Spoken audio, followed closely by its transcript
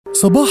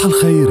صباح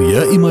الخير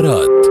يا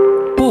إمارات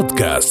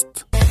بودكاست.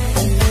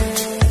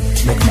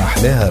 لك ما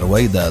أحلاها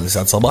رويدة،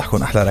 لسعد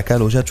صباحكم أحلى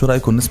ركال وجات. شو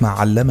رأيكم نسمع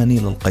علمني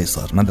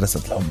للقيصر،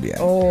 مدرسة الحب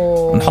يعني؟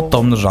 نحطها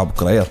ونرجع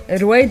بكرة يا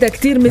رويدة.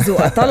 كتير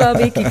مزوقة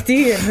طلبك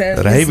كتير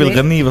رهيب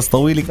الغنية بس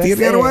طويلة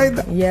كتير يا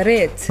رويدة. يا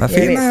ريت ما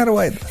فينا يا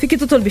رويدة، فيك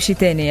تطلب شي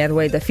تاني يا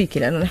رويدة فيك،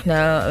 لأنه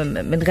نحنا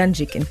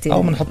منغنجك انت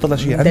أو منحط لها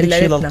شي. عندك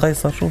شي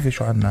للقيصر؟ شوفي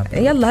شو عنا.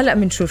 يلا هلأ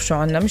منشوف شو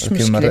عنا. مش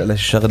مشكلة. مرق لها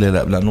الشغلة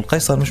لا، لأنه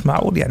القيصر مش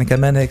معقول يعني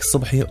كمان هيك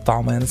الصبح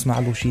يقطعوا ما نسمع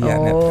له شي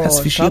يعني. بحس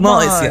في شي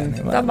ناقص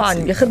يعني. طبعا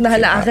ياخدنا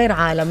هلأ على غير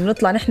عالم،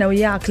 نطلع نحنا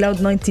وياه على كلاود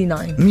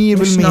 99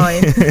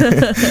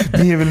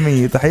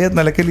 100%.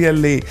 تحياتنا لكل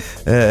يلي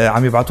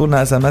عم يبعتوا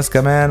لنا SMS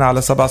كمان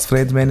على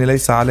 708.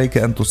 ليس عليك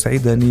أن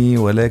تسعدني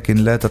ولكن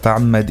لا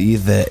تتعمد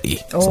إيذائي.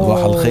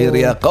 صباح الخير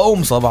يا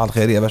قوم، صباح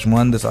الخير يا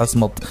باشمهندس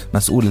عصمت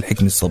مسؤول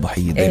الحكمة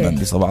الصباحية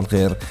دايما بصباح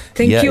الخير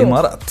يا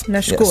إمارات.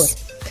 نشكر.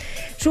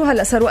 شو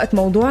هلأ صار وقت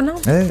موضوعنا؟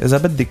 إذا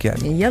بدك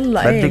يعني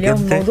يلا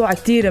اليوم موضوع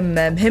كتير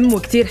مهم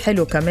وكتير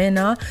حلو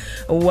كمان،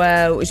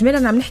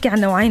 وإجمالا عم نحكي عن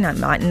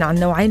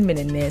نوعين من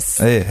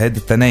الناس. هيدي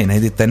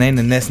التنين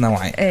الناس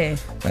نوعين.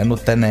 لأنه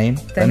التنين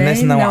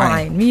الناس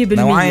نوعين 100%.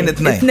 نوعين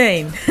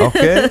اثنين.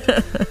 أوكي.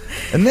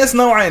 الناس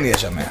نوعين يا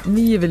جماعة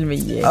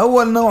 100%.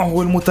 أول نوع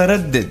هو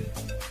المتردد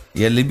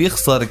يلي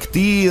بيخسر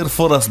كتير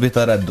فرص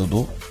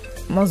بتردده.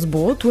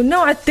 مزبوط.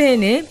 والنوع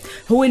الثاني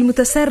هو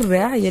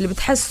المتسرع يلي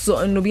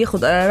بتحسه انه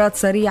بياخد قرارات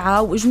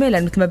سريعة،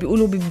 واجمالا مثل ما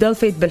بيقولوا بيبدل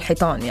فايت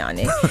بالحيطان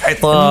يعني.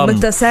 حيطان.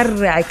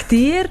 متسرع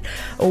كتير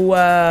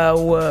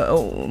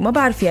وما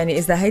بعرف يعني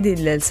اذا هيدي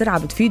السرعة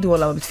بتفيده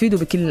ولا ما بتفيده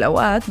بكل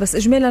الاوقات، بس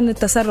اجمالا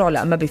التسرع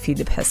لا ما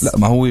بيفيد. بحس لا،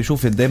 ما هو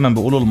شوف دايما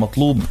بيقولوا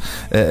المطلوب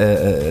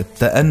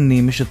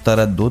التأني مش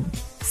التردد.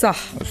 صح.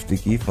 عرفتي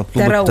كيف؟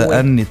 مطلوب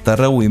التأني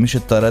التروي مش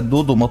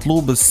التردد،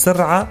 ومطلوب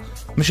السرعة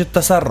مش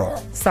التسرع.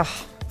 صح.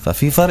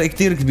 ففي فرق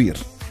كتير كبير.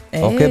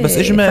 اوكي بس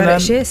اجمالا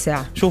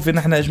شاسع. شوفي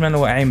نحن اجمالا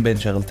واقعين بين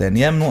شغلتين،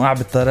 يا منوقع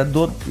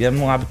بالتردد يا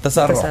منوقع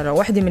بالتسرع.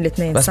 واحدة من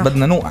الاثنين. بس صح.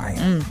 بدنا نوقع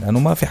يعني لانه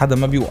ما في حدا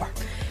ما بيوقع.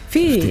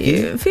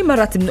 في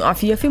مرات بنقع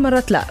فيها، في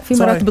مرات لا، في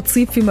مرات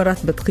بتصيب، في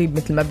مرات بتخيب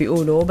مثل ما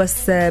بيقولوا.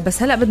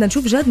 بس هلا بدنا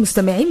نشوف جاد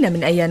مستمعينا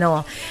من اي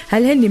نوع.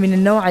 هل هن من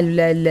النوع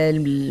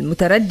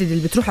المتردد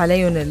اللي بتروح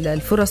عليهم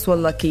الفرص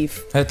ولا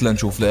كيف؟ هات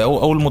لنشوف.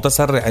 او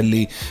المتسرع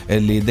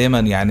اللي دايما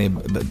يعني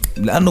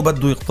لانه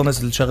بده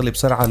يقتنص الشغله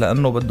بسرعه،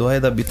 لانه بده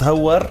هيدا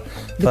بيتهور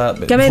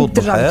كمان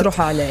بترجع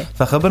بتروح عليه.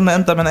 فخبرنا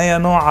انت من اي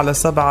نوع على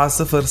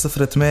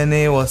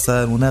 7008،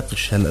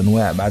 وسنناقش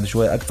هالانواع بعد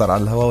شوي اكثر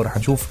على الهواء، ورح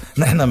نشوف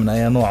نحن من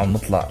اي نوع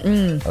ونطلع.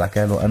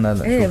 ركاله انا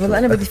والله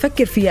انا بدي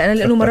افكر فيها انا،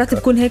 لانه مرات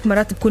بكون هيك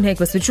مرات بكون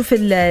هيك، بس بنشوف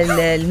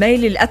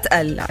الميل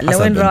الاتقل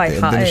لوين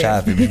رايحه. مش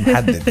عارف مش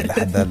محدد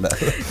لحد هلا.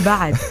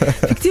 بعد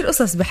في كتير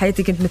قصص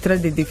بحياتي كنت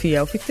متردده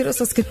فيها، وفي كتير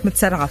قصص كنت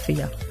متسرعه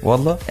فيها.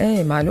 والله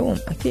معلوم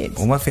اكيد.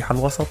 وما في حل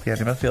وسط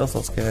يعني، ما في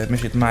قصص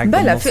مشيت معك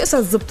بلا في قصص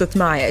زبطت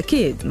معي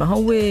اكيد. ما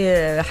هو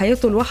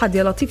حياته الواحد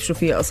يا لطيف شو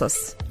فيها قصص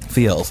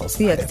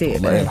فيها كتير.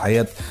 والله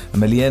الحياة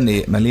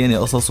مليانة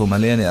قصص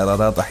ومليانة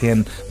قرارات،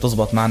 أحيان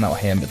بتزبط معنا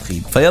وأحيان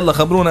بتخيب. فيلا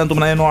خبرونا أنتم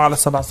من أي نوع على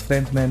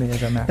 708 يا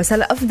جماعة. بس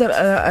هلا أفضل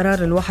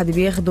قرار الواحد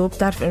بياخده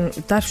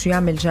بتعرف شو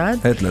يعمل جاد؟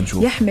 هات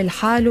لنشوف. يحمل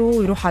حاله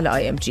ويروح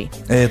على IMG.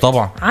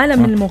 طبعا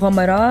عالم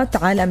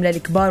المغامرات، عالم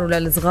للكبار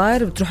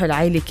وللصغار. بتروح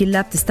العائلة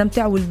كلها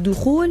بتستمتع،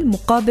 والدخول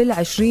مقابل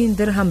 20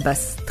 درهم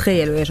بس.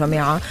 تخيلوا يا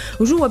جماعة.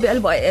 وجوا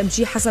بقلبه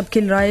IMG حسب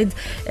كل رايد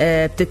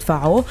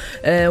بتدفعه.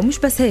 ومش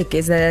بس هيك،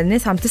 إذا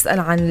الناس عم تسأل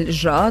عن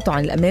الإجراءات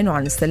وعن الأمان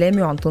وعن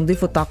السلامة وعن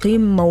تنظيف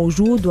والتعقيم،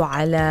 موجود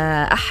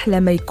وعلى أحلى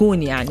ما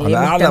يكون يعني. على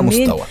أعلى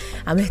مستوى.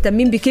 عم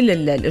مهتمين بكل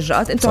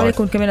الإجراءات. أنتوا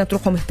عليكم كمان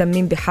تروحوا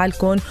مهتمين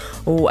بحالكم،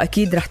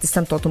 وأكيد رح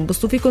تستمتعوا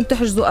تنبسطوا. فيكم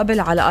تحجزوا قبل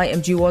على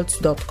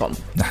imgworlds.com.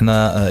 نحن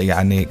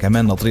يعني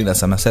كمان ناطرين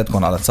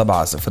SMSاتكم على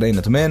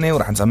 708،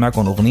 ورح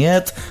نسمعكم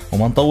أغنيات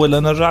وما نطول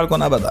لنرجع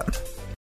لكم أبدا.